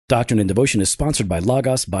Doctrine and Devotion is sponsored by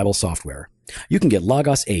Logos Bible Software. You can get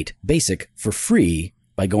Logos 8 Basic for free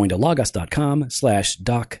by going to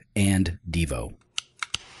logos.com/docanddevo.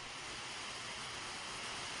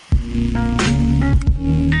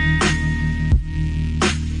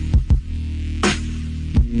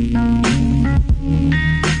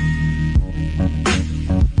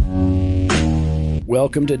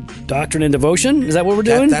 Welcome to Doctrine and Devotion. Is that what we're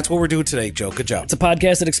doing? That's what we're doing today, Joe. Good job. It's a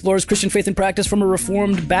podcast that explores Christian faith and practice from a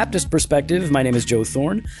Reformed Baptist perspective. My name is Joe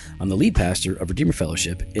Thorne. I'm the lead pastor of Redeemer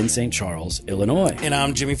Fellowship in St. Charles, Illinois. And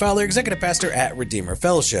I'm Jimmy Fowler, executive pastor at Redeemer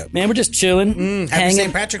Fellowship. Man, we're just chilling. Happy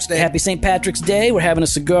St. Patrick's Day. Happy St. Patrick's Day. We're having a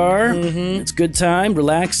cigar. It's a good time,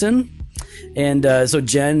 relaxing. And so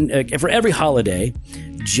Jen, for every holiday,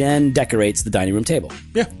 Jen decorates the dining room table.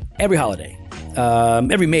 Yeah. Every holiday.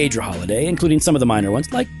 Every major holiday, including some of the minor ones,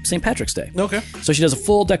 like St. Patrick's Day. Okay. So she does a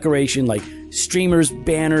full decoration, like streamers,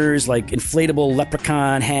 banners, like inflatable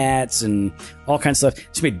leprechaun hats, and all kinds of stuff.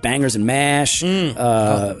 She made bangers and mash.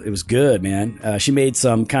 It was good, man. She made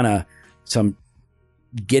some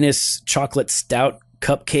Guinness chocolate stout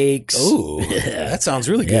cupcakes. Oh, that sounds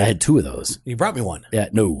really good. Yeah, I had 2 of those. You brought me one. Yeah,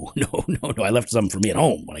 no. I left some for me at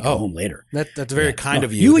home when I go home later. That's very kind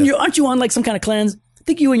of you. Aren't you on like some kind of cleanse? I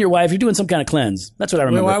think you and your wife, you're doing some kind of cleanse. That's what I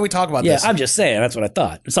remember. Why are we talking about this? Yeah, I'm just saying. That's what I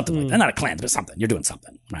thought. Something like that. Not a cleanse, but something. You're doing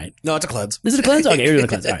something, right? No, it's a cleanse. Is it a cleanse? Okay, you're doing a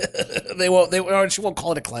cleanse. All right. She won't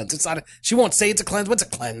call it a cleanse. It's not. She won't say it's a cleanse. What's a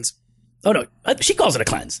cleanse? Oh, no. She calls it a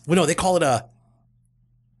cleanse. Well, no, they call it a,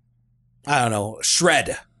 I don't know,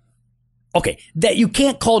 shred. Okay, that you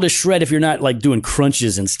can't call it a shred if you're not like doing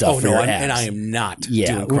crunches and stuff. Oh, no, and I am not doing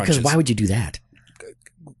crunches. Because why would you do that?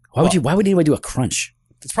 Why would anybody do a crunch?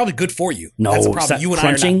 It's probably good for you. No, that's the problem. You and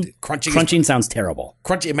crunching, I are not, crunching sounds terrible.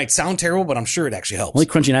 It might sound terrible, but I'm sure it actually helps. Only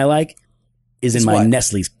crunching I like is in my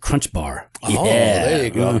Nestle's Crunch Bar. Oh, yeah. There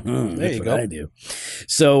you go. That's what I do.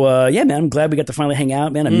 So, yeah, man, I'm glad we got to finally hang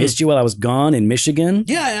out, man. I missed you while I was gone in Michigan.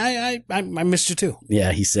 Yeah, I missed you too.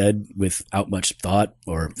 Yeah, he said without much thought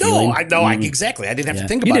or feeling. Exactly. I didn't have to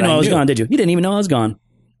think about it. You didn't know I was gone, did you? You didn't even know I was gone.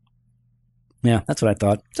 Yeah, that's what I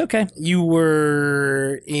thought. It's okay. You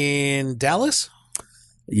were in Dallas?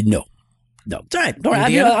 No, it's all right. Don't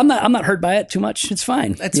worry. I'm not hurt by it too much. It's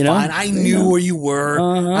fine. That's fine. I knew where you were.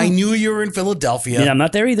 I knew you were in Philadelphia. Yeah, I'm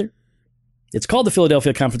not there either. It's called the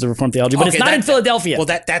Philadelphia Conference of Reformed Theology, but it's not in Philadelphia. Well,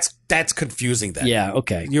 that's confusing then. Yeah,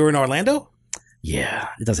 okay. You were in Orlando? Yeah,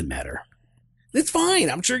 it doesn't matter. It's fine.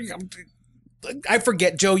 I'm sure. I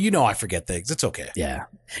forget, Joe. You know I forget things. It's okay. Yeah.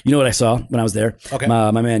 You know what I saw when I was there? Okay.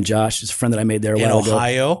 My man Josh is a friend that I made there a while ago. In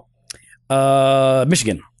Ohio?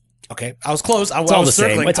 Michigan. Okay, I was close. It's all the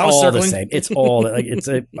same. It's all the same. It's all like it's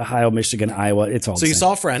Ohio, Michigan, Iowa. It's all. So you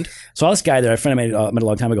saw a friend. Saw this guy there. A friend I met a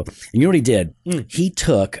long time ago. And you know what he did? He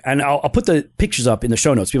took, and I'll put the pictures up in the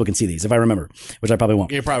show notes. People can see these if I remember, which I probably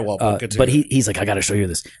won't. You probably won't. But he's like, I got to show you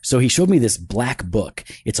this. So he showed me this black book.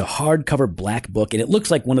 It's a hardcover black book, and it looks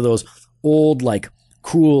like one of those old, like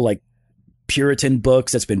cool, like Puritan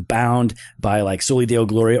books that's been bound by like Soli Deo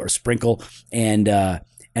Gloria or Sprinkle, and on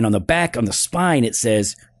the back, on the spine, it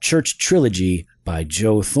says Church Trilogy by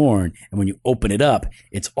Joe Thorne. And when you open it up,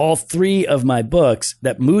 it's all 3 of my books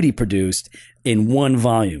that Moody produced in one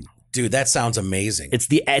volume. Dude, that sounds amazing. It's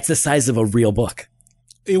the size of a real book.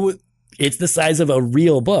 It's the size of a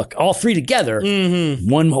real book. All 3 together,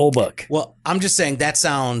 one whole book. Well, I'm just saying that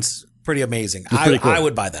sounds pretty amazing. Pretty cool. I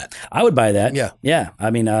would buy that. I would buy that. Yeah. Yeah. I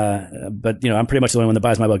mean, but I'm pretty much the only one that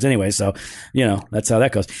buys my books anyway. So, that's how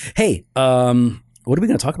that goes. Hey, what are we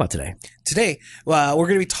going to talk about today? Today, we're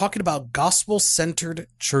going to be talking about gospel-centered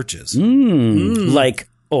churches. Like,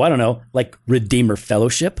 I don't know, like Redeemer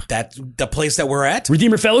Fellowship? That's the place that we're at?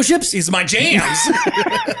 Redeemer Fellowships? Is my jams.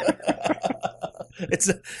 It's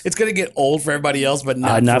going to get old for everybody else, but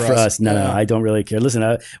not for us. No, I don't really care.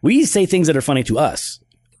 Listen, we say things that are funny to us.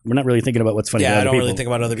 We're not really thinking about what's funny to other people. Yeah, I don't really think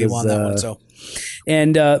about other people on that one. So,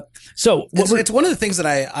 and so it's one of the things that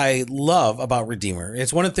I love about Redeemer.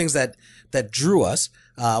 It's one of the things that drew us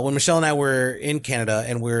when Michelle and I were in Canada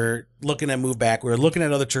and we're looking to move back. We were looking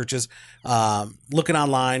at other churches, looking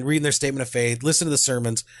online, reading their statement of faith, listening to the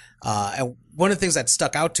sermons. And one of the things that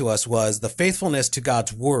stuck out to us was the faithfulness to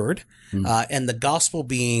God's word and the gospel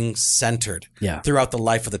being centered throughout the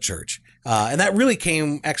life of the church. And that really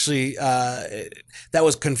came actually, that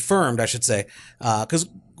was confirmed, I should say, because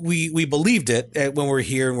we believed it when we're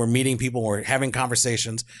here and we're meeting people, and we're having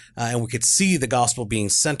conversations, and we could see the gospel being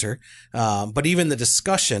center. But even the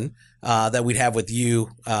discussion that we'd have with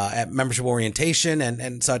you at membership orientation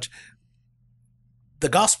and such, the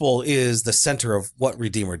gospel is the center of what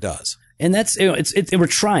Redeemer does. And that's, we're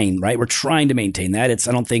trying, right? We're trying to maintain that.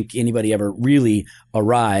 I don't think anybody ever really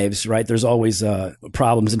arrives, right? There's always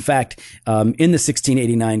problems. In fact, in the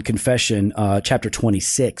 1689 Confession, chapter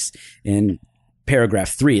 26, in paragraph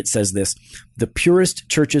 3, it says this: the purest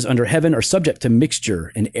churches under heaven are subject to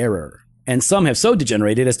mixture and error, and some have so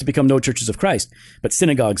degenerated as to become no churches of Christ, but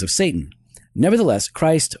synagogues of Satan. Nevertheless,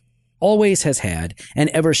 Christ always has had and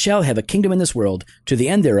ever shall have a kingdom in this world, to the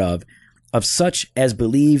end thereof, of such as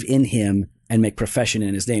believe in him and make profession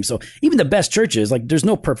in his name. So even the best churches, like, there's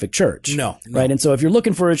no perfect church. No. Right. And so if you're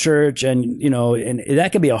looking for a church, and that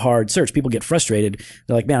can be a hard search, people get frustrated.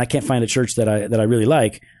 They're like, man, I can't find a church that I really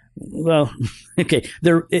like. Well, okay,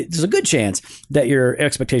 there's a good chance that your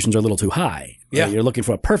expectations are a little too high. Yeah. You're looking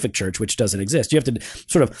for a perfect church, which doesn't exist. You have to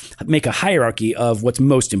sort of make a hierarchy of what's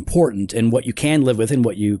most important and what you can live with and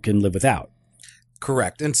what you can live without.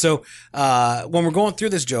 Correct. And so when we're going through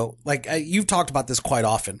this, Joe, like you've talked about this quite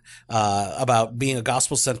often, about being a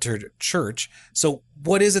gospel-centered church. So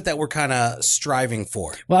what is it that we're kind of striving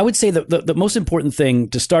for? Well, I would say the most important thing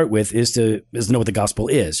to start with is to know what the gospel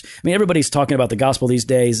is. I mean, everybody's talking about the gospel these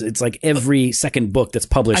days. It's like every second book that's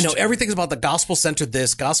published. I know everything's about the gospel-centered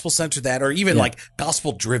this, gospel-centered that, or even like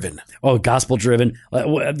gospel-driven. Oh, gospel-driven.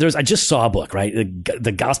 I just saw a book, right?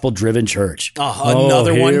 The Gospel-Driven Church.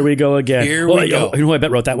 Another one. Here we go again. Here we go. You know who I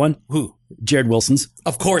bet wrote that one? Who? Jared Wilson's.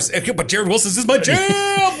 Of course. But Jared Wilson's is my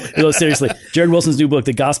jam. No, seriously. Jared Wilson's new book,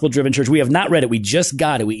 The Gospel-Driven Church. We have not read it. We just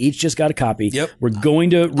got it. We each just got a copy. Yep. We're going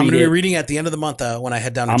to read it. I'm going to be reading at the end of the month when I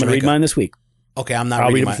head down to Jamaica. I'm going to read mine this week. Okay, I'm not I'll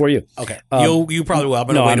read reading it before you. Okay. You probably will.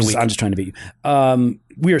 I'm just trying to beat you.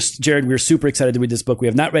 Jared, we're super excited to read this book. We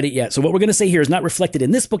have not read it yet. So what we're going to say here is not reflected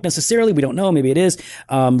in this book necessarily. We don't know. Maybe it is.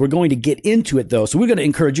 We're going to get into it, though. So we're going to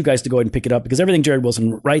encourage you guys to go ahead and pick it up, because everything Jared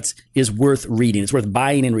Wilson writes is worth reading. It's worth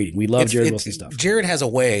buying and reading. We love Jared Wilson stuff. Jared has a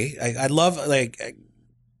way. I love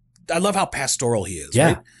how pastoral he is. Yeah.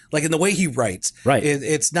 Right? Like in the way he writes. Right.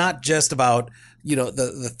 It's not just about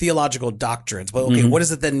the theological doctrines, but okay, what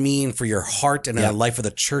does it then mean for your heart and the life of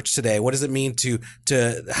the church today? What does it mean to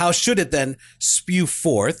how should it then spew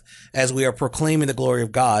forth as we are proclaiming the glory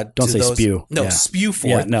of God? Don't say spew. No, spew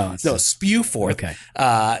forth. Yeah, spew forth. Okay.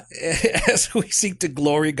 As we seek to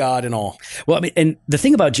glory God in all. Well, I mean, and the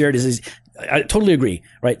thing about Jared is I totally agree,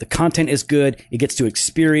 right? The content is good. It gets to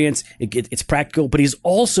experience. It's practical, but he's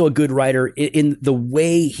also a good writer in the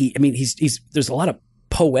way there's a lot of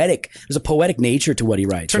there's a poetic nature to what he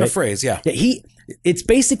writes. Turn right? a phrase, yeah. It's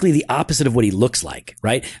basically the opposite of what he looks like,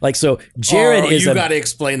 right? Like, so Jared is you got to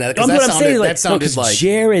explain that. That sounded like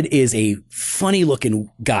Jared is a funny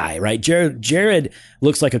looking guy, right? Jared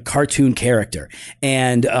looks like a cartoon character,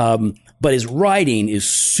 and but his writing is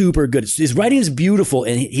super good. His writing is beautiful,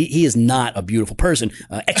 and he is not a beautiful person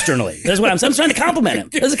externally. That's what I'm trying to compliment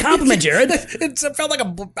him. That's a compliment, Jared. It felt like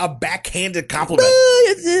a backhanded compliment.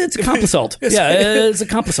 It's a compliment. It's a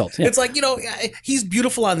compliment. Yeah. It's like, he's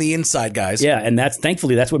beautiful on the inside, guys. Yeah, and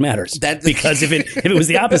thankfully that's what matters. Because if it was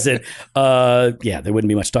the opposite, there wouldn't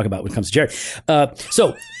be much to talk about when it comes to Jared.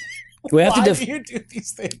 So we have Why do you do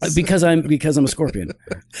these things? Because I'm a Scorpion.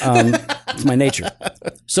 It's my nature.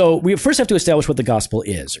 So we first have to establish what the gospel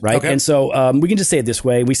is, right? Okay. And so we can just say it this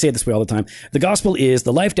way. We say it this way all the time. The gospel is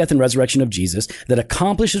the life, death, and resurrection of Jesus that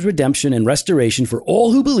accomplishes redemption and restoration for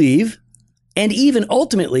all who believe, and even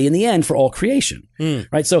ultimately in the end for all creation,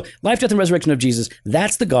 right? So life, death, and resurrection of Jesus,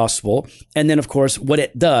 that's the gospel. And then, of course, what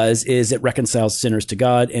it does is it reconciles sinners to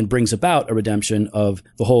God and brings about a redemption of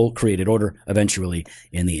the whole created order eventually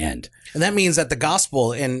in the end. And that means that the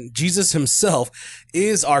gospel and Jesus himself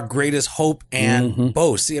is our greatest hope and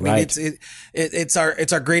boast. I mean, right. it's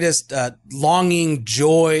our greatest longing,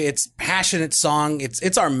 joy. It's passionate song.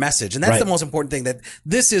 It's our message, and that's the most important thing. That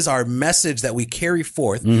this is our message that we carry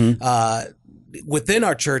forth within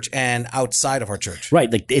our church and outside of our church. Right.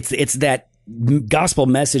 Like it's that gospel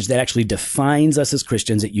message that actually defines us as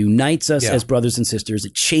Christians. It unites us as brothers and sisters.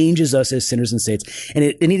 It changes us as sinners and saints. And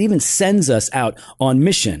it even sends us out on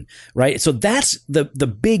mission, right? So that's the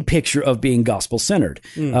big picture of being gospel centered.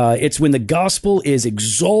 It's when the gospel is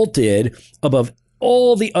exalted above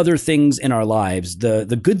all the other things in our lives,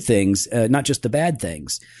 the good things, not just the bad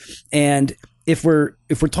things. And if we're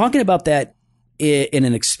talking about that in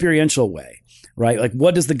an experiential way, right? Like,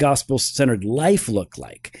 what does the gospel-centered life look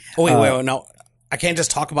like? Oh, wait. No, I can't just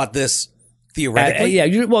talk about this theoretically.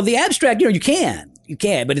 The abstract, you can,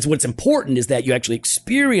 but what's important is that you actually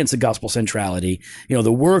experience the gospel centrality,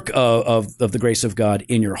 the work of the grace of God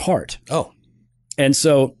in your heart. Oh, and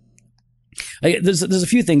so there's a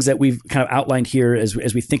few things that we've kind of outlined here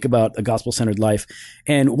as we think about a gospel-centered life,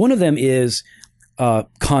 and one of them is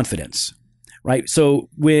confidence. right? So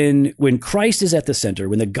when Christ is at the center,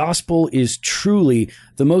 when the gospel is truly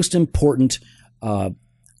the most important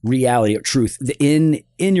reality or truth in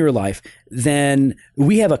your life, then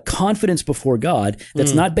we have a confidence before God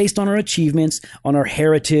that's not based on our achievements, on our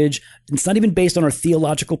heritage. It's not even based on our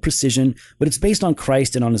theological precision, but it's based on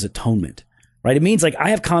Christ and on his atonement, right? It means like I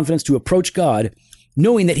have confidence to approach God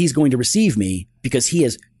knowing that he's going to receive me because he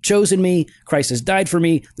has chosen me, Christ has died for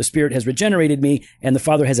me, the Spirit has regenerated me, and the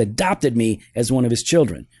Father has adopted me as one of his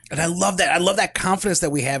children. And I love that. I love that confidence that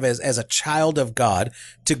we have as a child of God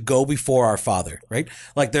to go before our Father, right?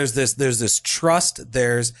 Like there's this trust,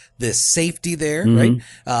 there's this safety there, right?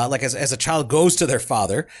 Like as a child goes to their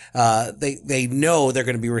father, they know they're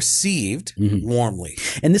going to be received warmly.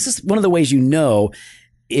 And this is one of the ways you know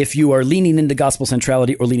if you are leaning into gospel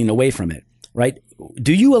centrality or leaning away from it, right?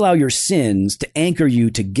 Do you allow your sins to anchor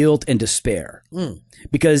you to guilt and despair?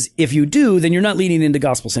 Because if you do, then you're not leaning into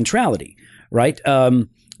gospel centrality, right?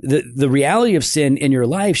 The reality of sin in your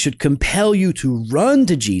life should compel you to run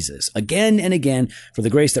to Jesus again and again for the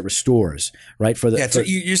grace that restores, right? So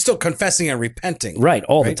you're still confessing and repenting. Right,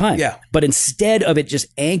 all the time. Yeah. But instead of it just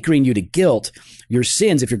anchoring you to guilt, your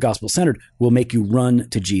sins, if you're gospel-centered, will make you run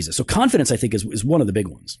to Jesus. So confidence, I think, is one of the big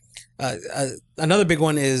ones. Another big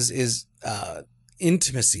one is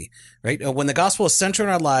intimacy, right? When the gospel is centered in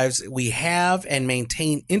our lives, we have and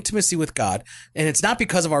maintain intimacy with God. And it's not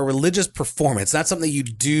because of our religious performance. It's not something that you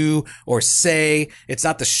do or say. It's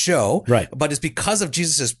not the show, right? But it's because of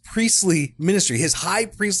Jesus's priestly ministry, his high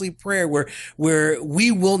priestly prayer, where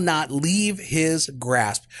we will not leave his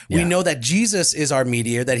grasp. Yeah. We know that Jesus is our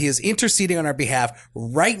mediator, that he is interceding on our behalf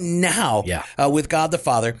right now with God the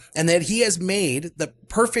Father, and that he has made the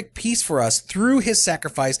perfect peace for us through his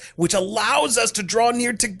sacrifice, which allows us to draw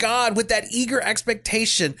near to God with that eager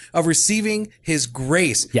expectation of receiving his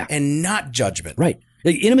grace and not judgment. Right.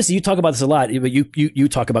 Intimacy, you talk about this a lot, but you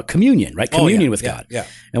talk about communion, right? Communion with God. Yeah.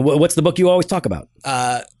 And what's the book you always talk about?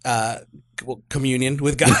 Communion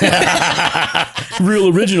with God. Real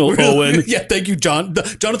original, Owen. Yeah, thank you, John.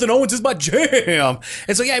 Jonathan Owens is my jam.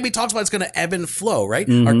 And so, he talks about it's going to ebb and flow, right?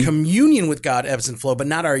 Our communion with God ebbs and flow, but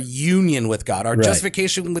not our union with God. Our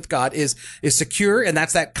justification with God is secure, and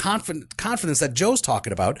that's that confidence that Joe's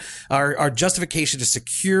talking about. Our justification is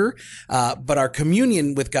secure, but our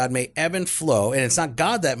communion with God may ebb and flow, and it's not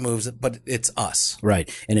God that moves it, but it's us. Right.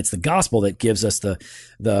 And it's the gospel that gives us the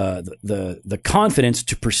confidence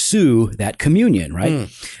to pursue that communion, right?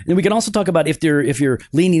 And we can also talk about if you're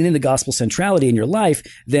leaning into gospel centrality in your life,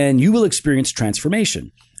 then you will experience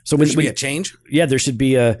transformation. So there should be a change? Yeah, there should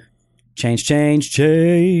be a change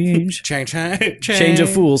of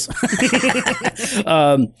fools.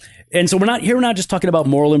 And so we're not just talking about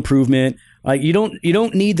moral improvement. You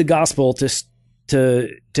don't need the gospel to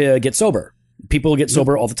get sober. People get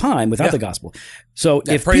sober all the time without the gospel. So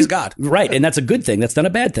praise God. Right. And that's a good thing. That's not a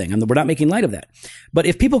bad thing. We're not making light of that. But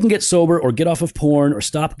if people can get sober or get off of porn or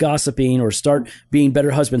stop gossiping or start being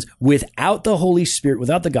better husbands without the Holy Spirit,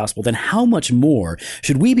 without the gospel, then how much more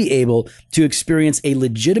should we be able to experience a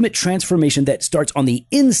legitimate transformation that starts on the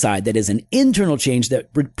inside, that is an internal change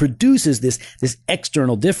that produces this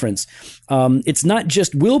external difference? It's not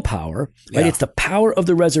just willpower, right? It's the power of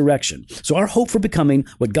the resurrection. So our hope for becoming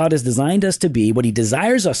what God has designed us to be, what he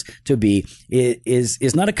desires us to be,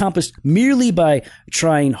 is not accomplished merely by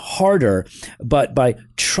trying harder, but by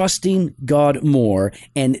trusting God more,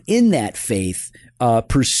 and in that faith,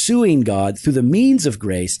 pursuing God through the means of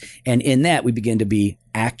grace, and in that we begin to be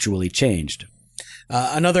actually changed.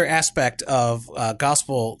 Another aspect of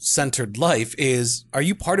gospel-centered life is, are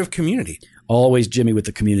you part of community? Always Jimmy with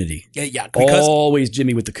the community. Yeah. Always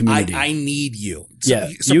Jimmy with the community. I need you. So,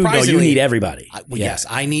 you need everybody. Yes,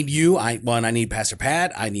 I need you. I need Pastor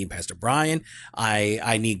Pat. I need Pastor Brian.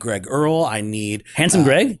 I need Greg Earl. I need handsome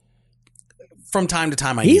Greg. From time to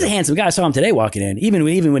time, he's a handsome guy. I saw him today walking in. Even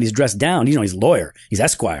when he's dressed down, he's a lawyer. He's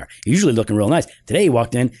Esquire. He's usually looking real nice. Today he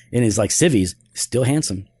walked in his civvies, still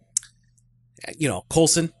handsome.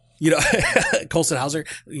 Colson. Colson Hauser,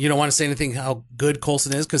 you don't want to say anything how good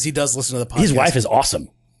Colson is because he does listen to the podcast. His wife is awesome.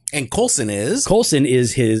 And Colson is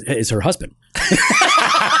her husband.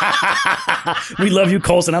 We love you,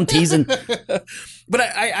 Colson. I'm teasing. But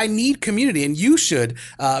I need community, and you should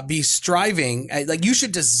be striving, you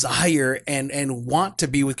should desire and want to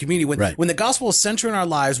be with community. When the gospel is centered in our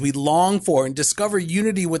lives, we long for and discover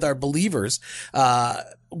unity with our believers,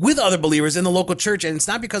 with other believers in the local church. And it's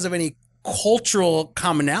not because of any cultural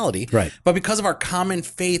commonality, but because of our common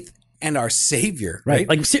faith and our Savior, right?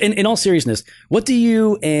 Like in all seriousness, what do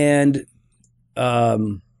you and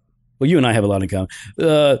you and I have a lot in common.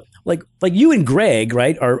 like you and Greg,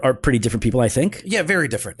 right, are pretty different people, I think. Yeah, very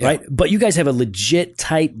different. Yeah. Right. But you guys have a legit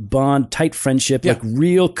tight bond, tight friendship, Yeah. like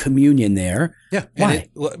real communion there. Yeah. Why?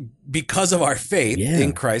 Because of our faith Yeah.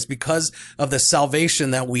 in Christ, because of the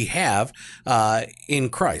salvation that we have in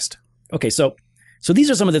Christ. Okay. So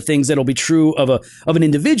these are some of the things that'll be true of an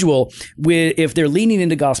individual if they're leaning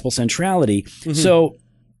into gospel centrality. Mm-hmm. So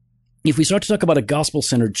if we start to talk about a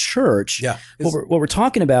gospel-centered church, Yeah. what we're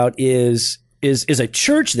talking about is a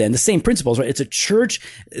church, then the same principles, right? It's a church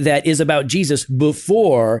that is about Jesus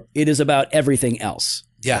before it is about everything else.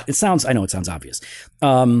 Yeah. I know it sounds obvious.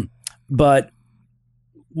 But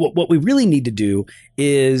what we really need to do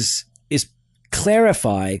is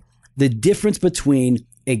clarify the difference between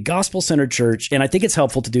a gospel-centered church, and I think it's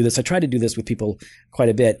helpful to do this. I try to do this with people quite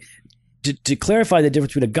a bit, to clarify the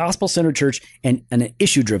difference between a gospel-centered church and an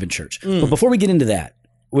issue-driven church. But before we get into that,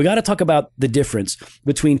 we got to talk about the difference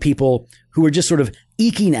between people who are just sort of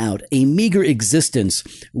eking out a meager existence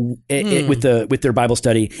with their Bible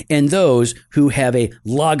study and those who have a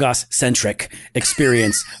logos-centric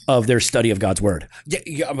experience of their study of God's Word.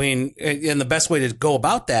 Yeah, I mean, and the best way to go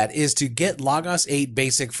about that is to get Logos 8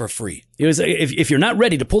 Basic for free. It was, if you're not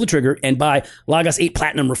ready to pull the trigger and buy Logos 8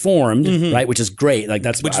 Platinum Reformed, right, which is great, like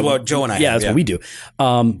that's what Joe and I yeah, have, that's what we do.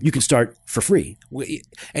 You can start for free.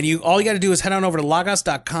 And all you got to do is head on over to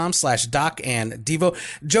logos.com/docanddevo.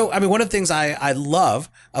 Joe, I mean, one of the things I love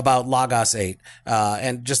about Logos 8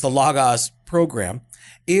 and just the Logos program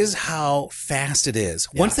is how fast it is.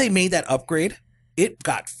 Yeah. Once they made that upgrade, it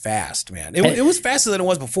got fast, man. It was faster than it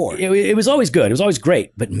was before. It was always good. It was always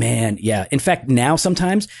great. But man, yeah. In fact, now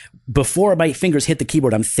sometimes before my fingers hit the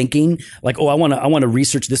keyboard, I'm thinking like, oh, I want to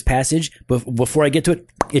research this passage. But before I get to it,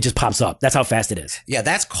 it just pops up. That's how fast it is. Yeah,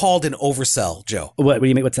 that's called an oversell, Joe. What do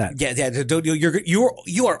you mean? What's that? Yeah. You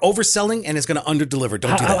are overselling and it's going to underdeliver.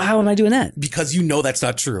 Don't do that. How am I doing that? Because you know that's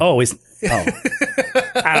not true. I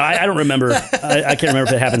don't remember. I can't remember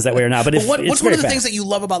if it happens that way or not. But what's one of the things that you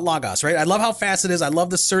love about Logos, right? I love how fast it is. I love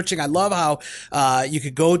the searching. I love how you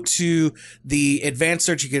could go to the advanced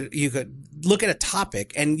search. You could look at a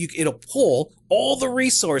topic and it'll pull all the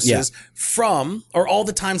resources from, or all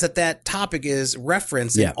the times that topic is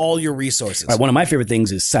referenced in all your resources. Right, one of my favorite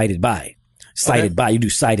things is cited by. You do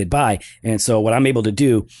cited by. And so what I'm able to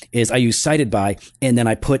do is I use cited by, and then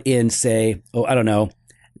I put in, say,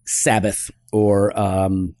 Sabbath or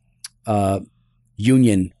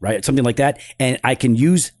Union, right? Something like that. And I can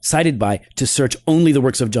use cited by to search only the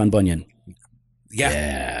works of John Bunyan.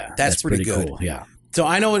 Yeah. That's pretty good. Cool. Yeah. So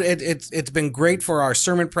I know it's been great for our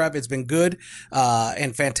sermon prep. It's been good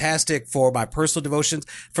and fantastic for my personal devotions.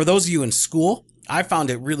 For those of you in school, I found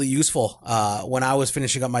it really useful when I was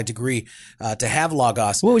finishing up my degree to have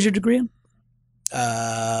Logos. What was your degree in?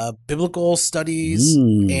 Biblical studies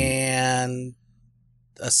and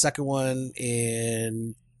a second one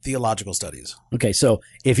in theological studies. Okay, so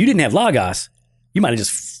if you didn't have Logos, you might have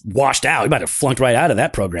just washed out. You might have flunked right out of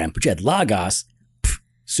that program. But you had Logos,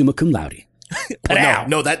 summa cum laude.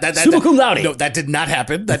 No, summa cum laude. No, that did not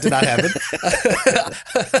happen. That did not happen.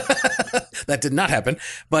 That did not happen.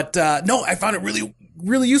 But no, I found it really,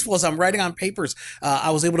 really useful as I'm writing on papers.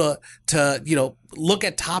 I was able to look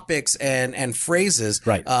at topics and phrases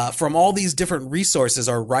from all these different resources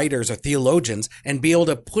or writers or theologians and be able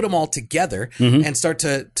to put them all together and start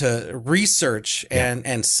to research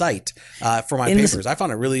and cite for my papers. I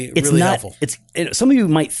found it really, really helpful. Some of you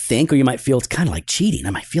might think, or you might feel it's kind of like cheating. I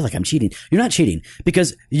might feel like I'm cheating. You're not cheating,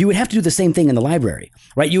 because you would have to do the same thing in the library,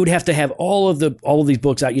 right? You would have to have all of these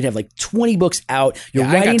books out. You'd have like 20 books out. You're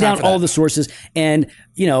writing down all the sources, and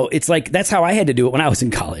it's like, that's how I had to do it when I was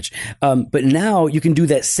in college. But now you can do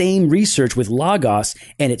that same research with Logos,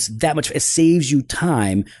 and it saves you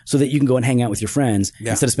time so that you can go and hang out with your friends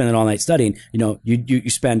instead of spending all night studying. You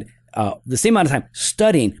spend the same amount of time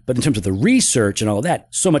studying, but in terms of the research and all of that,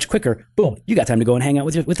 so much quicker. Boom, you got time to go and hang out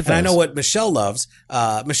with the friends. And I know what Michelle loves.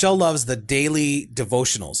 Michelle loves the daily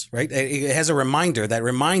devotionals, right? It has a reminder that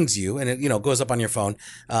reminds you, and it goes up on your phone.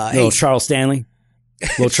 Charles Stanley.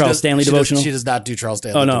 Charles Stanley devotional. She does not do Charles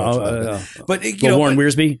Stanley. Oh no, but Warren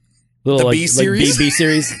Wiersbe, the B series. B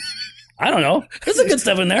series. I don't know. There's some good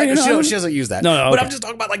stuff in there. She doesn't use that. No. But I'm just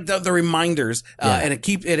talking about like the reminders, and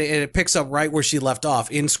it picks up right where she left off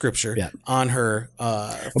in Scripture on her.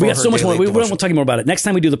 We got so much more. We'll talk more about it next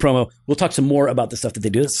time we do the promo. We'll talk some more about the stuff that they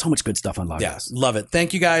do. There's so much good stuff on Logos. Yes, love it.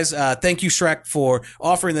 Thank you guys. Thank you, Shrek, for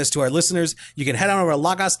offering this to our listeners. You can head on over to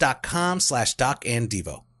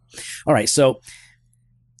logos.com/docanddevo. All right, so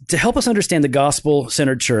to help us understand the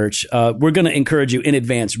gospel-centered church, we're going to encourage you in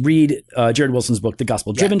advance, read Jared Wilson's book, The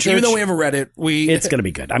Gospel-Driven Church. Even though we haven't read it, it's going to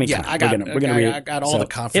be good. I mean, yeah, we're going to read it. I got all the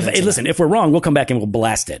confidence. Listen, if we're wrong, we'll come back and we'll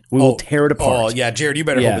blast it. We will tear it apart. Oh, yeah, Jared, you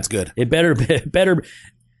better hope it's good. It better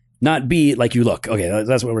not be like you look. Okay,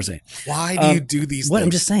 that's what we're saying. Why do you do these things?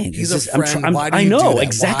 I'm just saying. He's a friend. Why do you do that?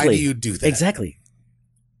 Exactly. Why do you do that? Exactly.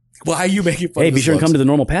 Why are you making fun of Hey, be sure and come to the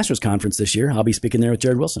Normal Pastors Conference this year. I'll be speaking there with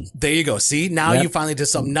Jared Wilson. There you go. See, now you finally did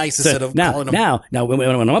something nice instead of calling him. Now, when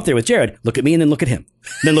I'm up there with Jared, look at me and then look at him.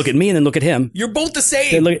 Then look at me and then look at him. You're both the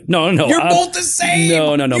same. No. You're both the same.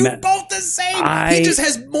 No. You're both the same. He just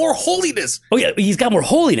has more holiness. Oh, yeah. He's got more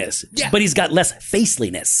holiness. Yeah. But he's got less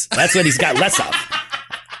faceliness. That's what he's got less of.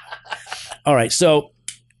 All right. So,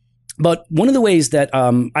 but one of the ways that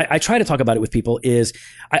I try to talk about it with people is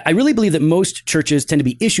I really believe that most churches tend to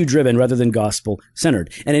be issue-driven rather than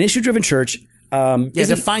gospel-centered. And an issue-driven church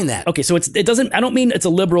define that. Okay, so it doesn't. I don't mean it's a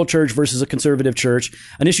liberal church versus a conservative church.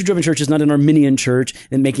 An issue-driven church is not an Arminian church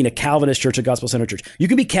and making a Calvinist church a gospel-centered church. You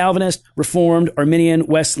can be Calvinist, Reformed, Arminian,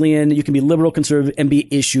 Wesleyan. You can be liberal, conservative, and be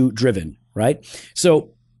issue-driven. Right.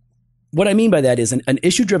 So what I mean by that is an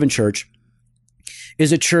issue-driven church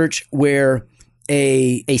is a church where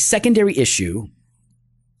a secondary issue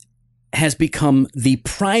has become the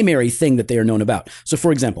primary thing that they are known about. So,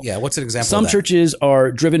 for example, what's an example? Some churches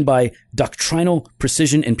are driven by doctrinal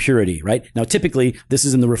precision and purity, right? Now, typically, this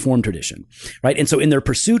is in the Reformed tradition, right? And so, in their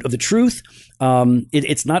pursuit of the truth,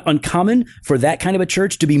 it's not uncommon for that kind of a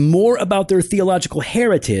church to be more about their theological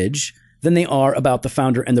heritage than they are about the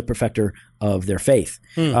founder and the perfecter of their faith.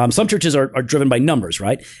 Some churches are driven by numbers,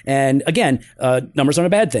 right? And again, numbers aren't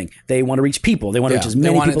a bad thing. They want to reach people. They want to reach as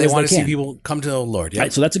many people as they can. They want to see people come to the Lord.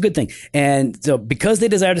 Right, so that's a good thing. And so because they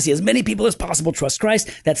desire to see as many people as possible trust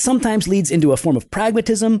Christ, that sometimes leads into a form of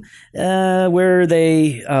pragmatism where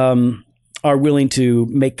they are willing to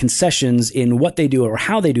make concessions in what they do or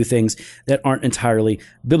how they do things that aren't entirely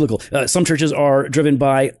biblical. Some churches are driven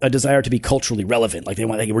by a desire to be culturally relevant. Like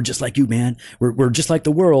we're just like you, man. We're just like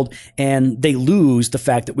the world. And they lose the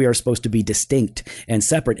fact that we are supposed to be distinct and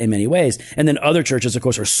separate in many ways. And then other churches, of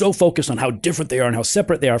course, are so focused on how different they are and how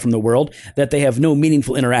separate they are from the world that they have no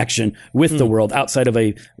meaningful interaction with the world outside of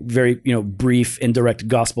a very, brief and direct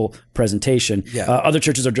gospel presentation. Other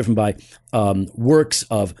churches are driven by works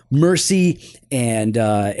of mercy, and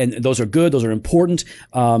those are good, those are important,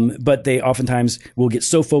 but they oftentimes will get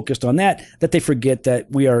so focused on that they forget that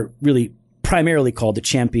we are really primarily called to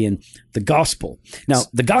champion the gospel. Now,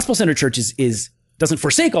 the gospel-centered church doesn't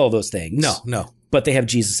forsake all of those things. No. But they have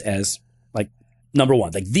Jesus as number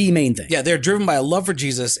one, like the main thing. Yeah, they're driven by a love for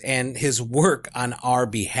Jesus and his work on our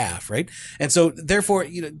behalf, right? And so, therefore,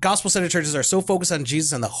 gospel-centered churches are so focused on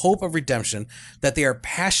Jesus and the hope of redemption that they are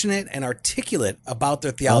passionate and articulate about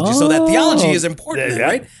their theology. So that theology is important,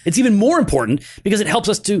 right? It's even more important because it helps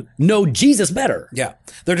us to know Jesus better. Yeah.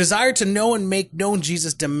 Their desire to know and make known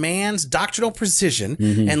Jesus demands doctrinal precision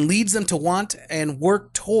and leads them to want and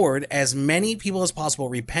work toward as many people as possible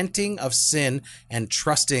repenting of sin and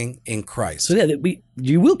trusting in Christ. So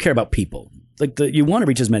you will care about people. You want to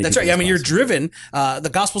reach as many people. That's right. As I mean, you're driven, the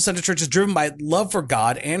gospel-centered church is driven by love for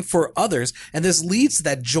God and for others. And this leads to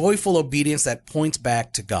that joyful obedience that points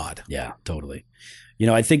back to God. Yeah, totally.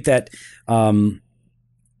 I think that, I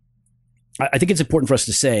think it's important for us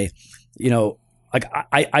to say,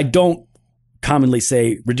 I don't commonly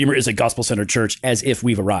say Redeemer is a gospel-centered church as if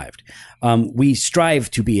we've arrived. We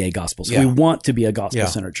strive to be a gospel. So we want to be a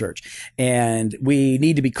gospel-centered church. And we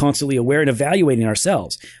need to be constantly aware and evaluating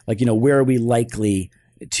ourselves. Where are we likely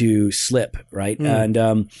to slip, right?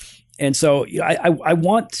 And so I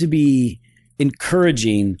want to be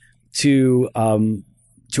encouraging to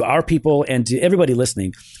our people and to everybody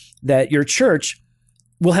listening that your church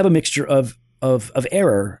will have a mixture of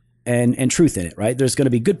error and truth in it, right? There's going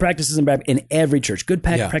to be good practices and bad in every church, good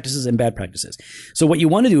practices and bad practices. So what you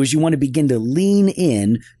want to do is you want to begin to lean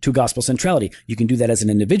in to gospel centrality. You can do that as an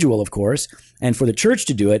individual, of course, and for the church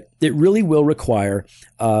to do it, it really will require,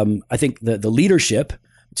 I think, the leadership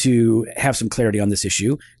to have some clarity on this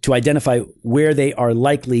issue, to identify where they are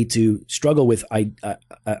likely to struggle with an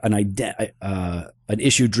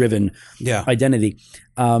issue-driven identity.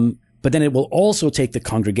 But then it will also take the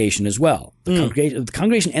congregation as well. The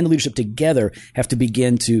congregation and the leadership together have to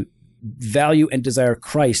begin to value and desire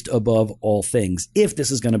Christ above all things, if this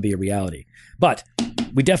is going to be a reality. But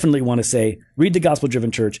we definitely want to say, read The Gospel-Driven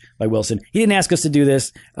Church by Wilson. He didn't ask us to do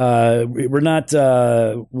this. We're not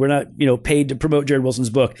paid to promote Jared Wilson's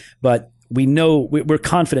book, but we're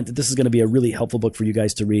confident that this is going to be a really helpful book for you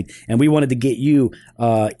guys to read. And we wanted to get you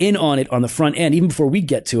in on it on the front end, even before we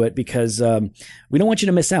get to it, because we don't want you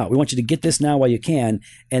to miss out. We want you to get this now while you can,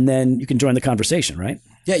 and then you can join the conversation, right?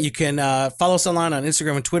 Yeah, you can follow us online on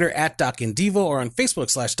Instagram and Twitter at DocInDevo or on Facebook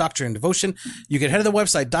 /Doctrine and Devotion. You can head to the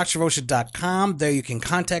website, doctrinedevotion.com. There you can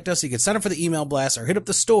contact us. You can sign up for the email blast or hit up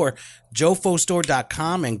the store,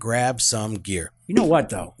 jofostore.com, and grab some gear. You know what,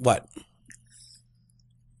 though? What?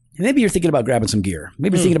 Maybe you're thinking about grabbing some gear.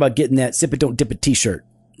 Maybe you're thinking about getting that Sip It, Don't Dip It t-shirt,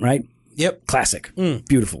 right? Yep. Classic.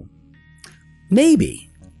 Beautiful. Maybe,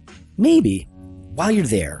 while you're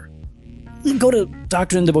there, you can go to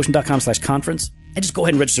doctrinedevotion.com/conference and just go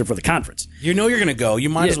ahead and register for the conference. You know you're going to go. You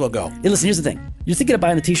might as well go. Hey, listen, here's the thing. You're thinking of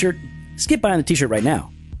buying the t-shirt? Skip buying the t-shirt right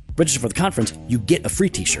now. Register for the conference. You get a free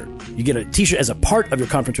t-shirt. You get a t-shirt as a part of your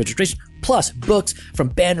conference registration, plus books from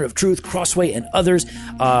Banner of Truth, Crossway, and others.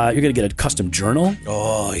 You're going to get a custom journal.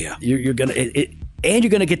 Oh, yeah. You're going to... And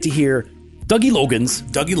you're going to get to hear Dougie Logan.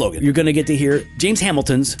 You're going to get to hear James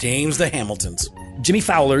Hamilton's. James the Hamiltons. Jimmy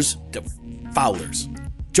Fowler's. Fowlers.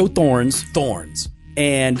 Joe Thorne's. Thorns.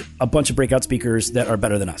 And a bunch of breakout speakers that are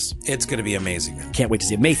better than us. It's going to be amazing, man. Can't wait to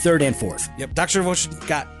see it. May 3rd and 4th. Yep.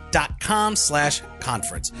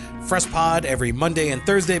 DoctrineDevotion.com/conference. Fresh pod every Monday and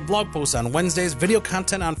Thursday. Blog posts on Wednesdays. Video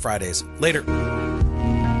content on Fridays. Later.